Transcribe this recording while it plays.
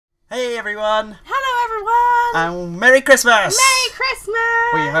Hey everyone! Hello everyone! And Merry Christmas! Merry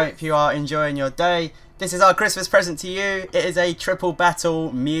Christmas! We hope you are enjoying your day. This is our Christmas present to you. It is a triple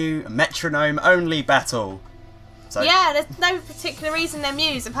battle Mew Metronome only battle. So, yeah, there's no particular reason they're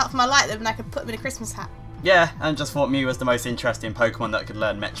Mews apart from I like them and I could put them in a Christmas hat. yeah, and just thought Mew was the most interesting Pokemon that could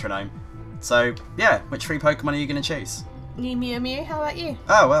learn Metronome. So, yeah, which three Pokemon are you going to choose? Mew, how about you?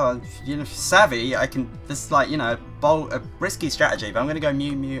 Oh, well, you know, savvy, I can, this is like, you know, a risky strategy, but I'm going to go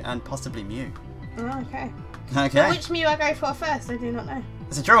Mew and possibly Mew. Oh, okay. Okay. Well, which Mew I go for first, I do not know.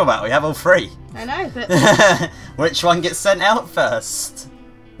 It's a draw battle, you have all three. I know, but... Which one gets sent out first?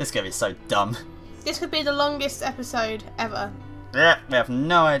 This is going to be so dumb. This could be the longest episode ever. Yeah, we have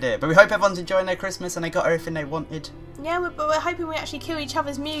no idea. But we hope everyone's enjoying their Christmas and they got everything they wanted. Yeah, but we're hoping we actually kill each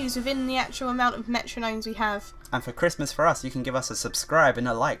other's Mews within the actual amount of Metronomes we have. And for Christmas for us, you can give us a subscribe and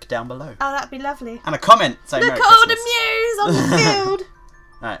a like down below. Oh, that'd be lovely. And a comment saying Look Merry at all the Christmas. Mews on the field!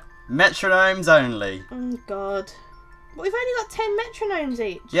 Right, Metronomes only. Oh, God. But we've only got 10 Metronomes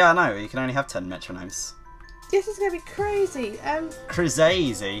each. Yeah, I know, you can only have 10 Metronomes. This is going to be crazy.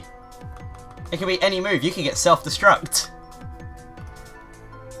 Crazy. It can be any move, you can get self-destruct.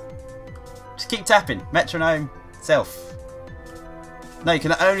 Just keep tapping. Metronome, self. No, you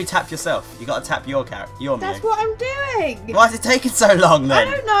can only tap yourself. You got to tap your Mew. That's what I'm doing. Why is it taking so long then?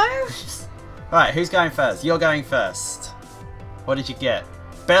 I don't know. Right, who's going first? You're going first. What did you get?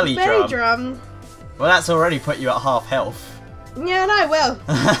 Belly drum. Well, that's already put you at half health. Yeah, no, well.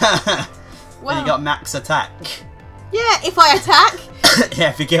 Well, you got max attack. Yeah, if I attack. Yeah,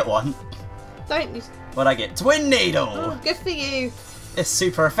 if you get one. Don't you? What'd I get? Twin Needle. Oh, good for you. It's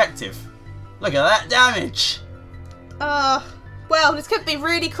super effective. Look at that damage. Well, this could be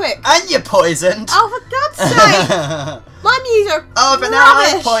really quick. And you're poisoned. Oh, for God's sake. My Mews are Oh, but now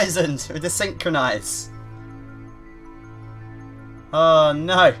I'm poisoned with the synchronize. Oh,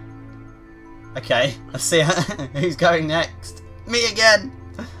 no. Okay, let's see who's going next. Me again.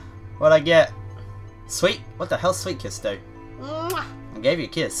 What'd I get? Sweet? What the hell Sweet Kiss do? Mwah. I gave you a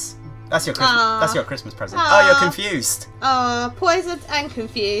kiss. That's your Christmas. That's your Christmas present. Aww. Oh, you're confused. Poisoned and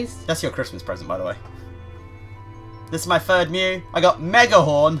confused. That's your Christmas present, by the way. This is my third Mew. I got Mega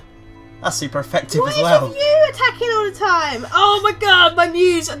Horn. That's super effective as well. Why is you attacking all the time? Oh my God, my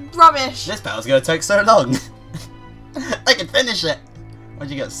Mews are rubbish. This battle's gonna take so long. I can finish it.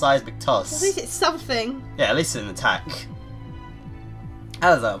 What'd you get? Seismic Toss. At least it's something. Yeah, at least it's an attack.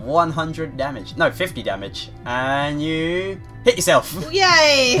 That was a 100 damage. No, 50 damage. And you hit yourself.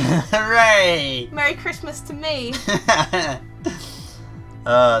 Yay! Hooray! Merry Christmas to me.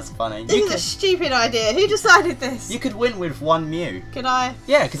 Oh, that's funny. This is a stupid idea. Who decided this? You could win with one Mew. Could I?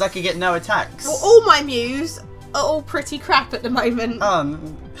 Yeah, because I could get no attacks. Well, all my Mews are all pretty crap at the moment.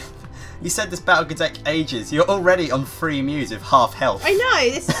 You said this battle could take ages. You're already on 3 Mews with half health. I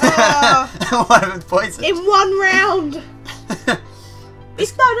know. This. One of them poisoned. In one round.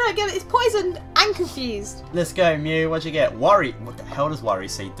 No, it's poisoned and confused. Let's go, Mew. What'd you get? Worry. What the hell does Worry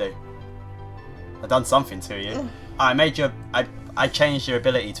Seed do? I've done something to you. I made your. I changed your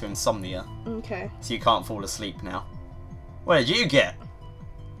ability to Insomnia. Okay. So you can't fall asleep now. What did you get?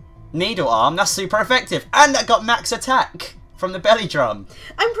 Needle Arm. That's super effective. And that got max attack from the belly drum.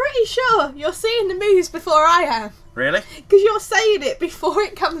 I'm pretty sure you're seeing the moves before I am. Really? Because you're saying it before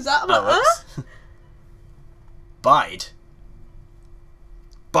it comes up. I'm like, huh? Bide.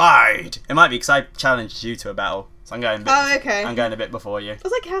 Bide. It might be because I challenged you to a battle, so I'm going. Okay. I'm going a bit before you. I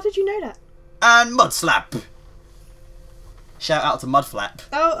was like, how did you know that? And Mud Slap. Shout out to Mudflap.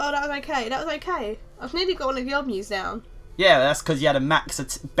 Oh, that was okay. That was okay. I've nearly got one of your Mews down. Yeah, that's because you had a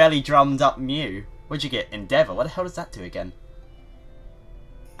max belly drummed up Mew. What'd you get? Endeavour. What the hell does that do again?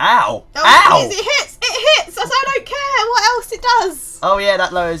 Ow! Oh, Ow! It hits! It hits! I don't care what else it does! Oh yeah,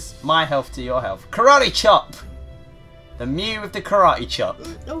 that lowers my health to your health. Karate Chop! The Mew with the Karate Chop.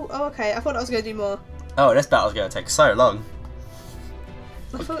 Oh, okay. I thought I was going to do more. Oh, this battle's going to take so long.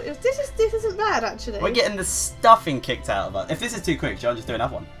 I thought this isn't bad, actually. We're getting the stuffing kicked out of us. If this is too quick, John, just do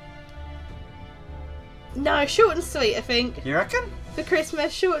another one. No, short and sweet, I think. You reckon? For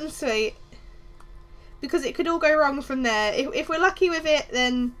Christmas, short and sweet. Because it could all go wrong from there. If we're lucky with it,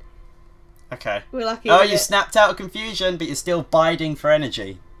 then... Okay. We're lucky with it. You snapped out of confusion, but you're still biding for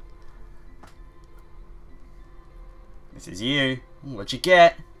energy. This is you. What'd you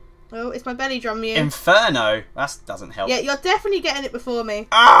get? Oh, it's my belly drum Mew. Inferno? That doesn't help. Yeah, you're definitely getting it before me.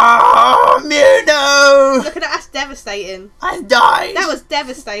 Oh, Mew, no! Look at that, that's devastating. I died! That was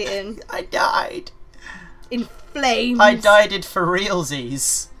devastating. I died. In flames. I died for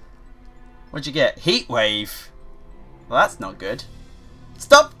realsies. What'd you get? Heat Wave. Well, that's not good.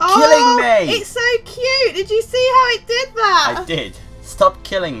 Stop killing me! It's so cute! Did you see how it did that? I did. Stop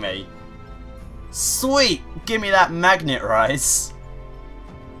killing me. Sweet! Give me that magnet rise.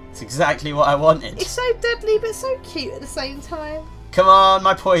 It's exactly what I wanted. It's so deadly but so cute at the same time. Come on,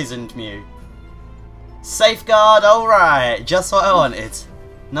 my poisoned Mew. Safeguard, alright. Just what I wanted.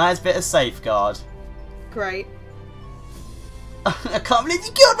 Nice bit of safeguard. Great. I can't believe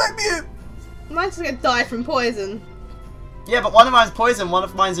you killed my Mew! Mine's just gonna die from poison. Yeah, but one of mine's poison, one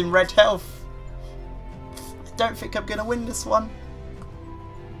of mine's in red health. I don't think I'm gonna win this one.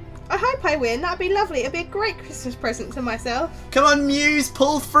 I hope I win. That'd be lovely. It'd be a great Christmas present to myself. Come on, Mews,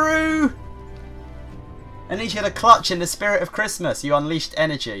 pull through! I need you to clutch in the spirit of Christmas. You unleashed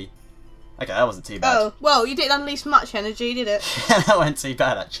energy. Okay, that wasn't too bad. Oh, well, you didn't unleash much energy, did it? That went too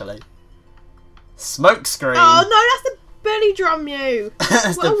bad, actually. Smoke screen. Oh, no, that's the belly drum Mew.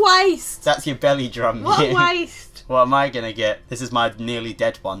 What a waste. That's your belly drum. What a waste. What am I going to get? This is my nearly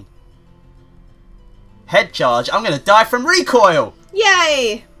dead one. Head charge. I'm going to die from recoil.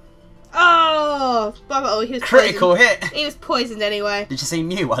 Yay. Oh, he was critical poisoned. hit. He was poisoned anyway. Did you see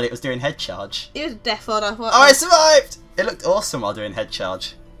Mew while it was doing head charge? He was deaf on, I thought. Oh, I survived. It looked awesome while doing head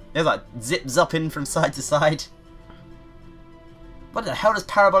charge. It was like zip-zopping from side to side. What the hell does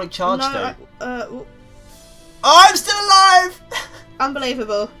parabolic charge do? Oh, I'm still alive!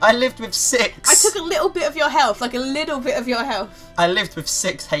 unbelievable. I lived with 6. I took a little bit of your health, like a little bit of your health. I lived with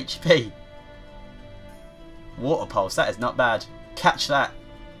 6 HP. Water pulse, that is not bad. Catch that.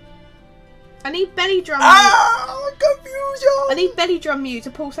 I need belly drum. Ah, confusion! I need belly drum Mew to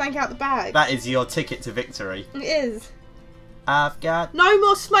pull something out the bag. That is your ticket to victory. It is. I've got no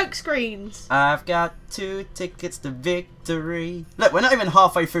more smoke screens. I've got 2 tickets to victory. Look, we're not even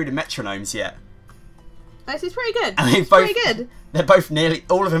halfway through the metronomes yet. This is pretty good. I mean, pretty good. They're both nearly,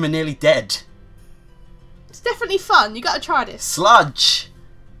 all of them are nearly dead. It's definitely fun. You got to try this. Sludge.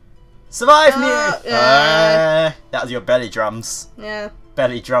 Survive me. Yeah. That was your belly drums. Yeah.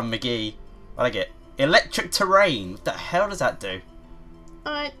 Belly drum McGee. What I get? Electric terrain. What the hell does that do?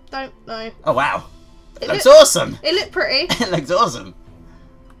 I don't know. Oh wow. It looks awesome. It looked pretty. It looks awesome.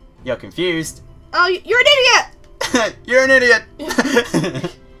 You're confused. Oh, you're an idiot. You're an idiot.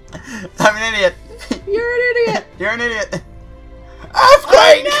 I'm an idiot. You're an idiot. You're an idiot.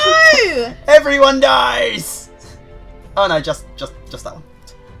 Earthquake! Oh no! Everyone dies. Oh no, just that one.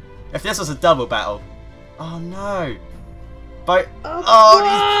 If this was a double battle. Oh no.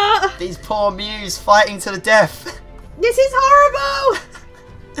 These poor Mews fighting to the death. This is horrible.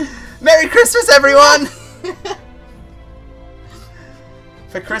 Merry Christmas, everyone!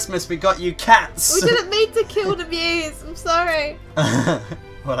 For Christmas, we got you cats. We didn't mean to kill the Mews. I'm sorry.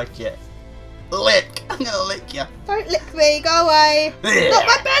 What I get? Lick! I'm gonna lick you. Don't lick me. Go away. Not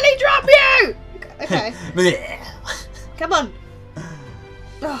my belly drop you. Okay. Come on.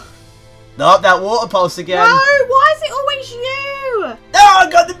 Oh. No, that water pulse again. No, why is it always you? Oh, I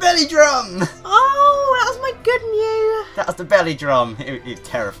got the belly drum. Oh, that was my good Mew. That was the belly drum. It's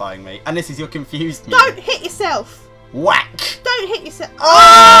terrifying me. And this is your confused Mew. Don't hit yourself. Whack. Don't hit yourself.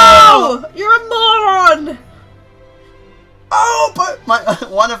 Oh! You're a moron. Oh, but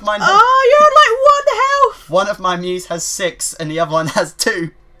one of mine. Oh, you're on like 1 health. One of my Mews has 6, and the other one has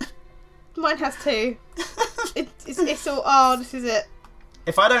 2. Mine has 2. It's all. Oh, this is it.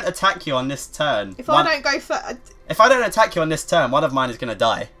 If I don't attack you on this turn, if I don't go for, if I don't attack you on this turn, one of mine is gonna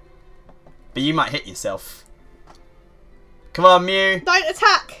die. But you might hit yourself. Come on, Mew. Don't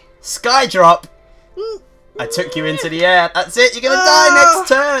attack. Sky drop. I took you into the air. That's it. You're gonna die next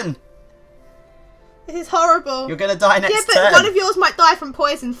turn. This is horrible. You're gonna die next turn. Yeah, but one of yours might die from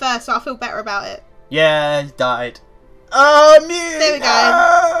poison first, so I'll feel better about it. Yeah, died. Oh, Mew. There we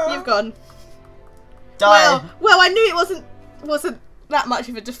go. You've gone. Die. Well, I knew it wasn't that much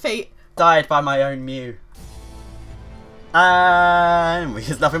of a defeat. Died by my own Mew. And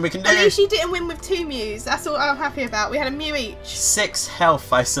there's nothing we can do. At least you didn't win with 2 Mews. That's all I'm happy about. We had a Mew each. 6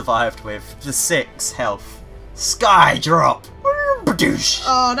 health I survived with. Just 6 health. Sky drop.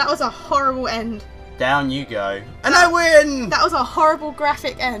 Oh, that was a horrible end. Down you go. And I win! That was a horrible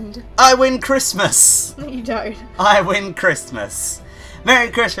graphic end. I win Christmas. No, you don't. I win Christmas. Merry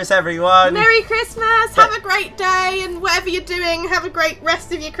Christmas, everyone. Merry Christmas. Have a great day, and whatever you're doing, have a great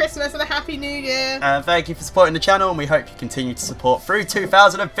rest of your Christmas and a Happy New Year. Thank you for supporting the channel, and we hope you continue to support through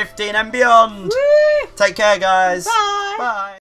 2015 and beyond. Woo! Take care, guys. Bye. Bye.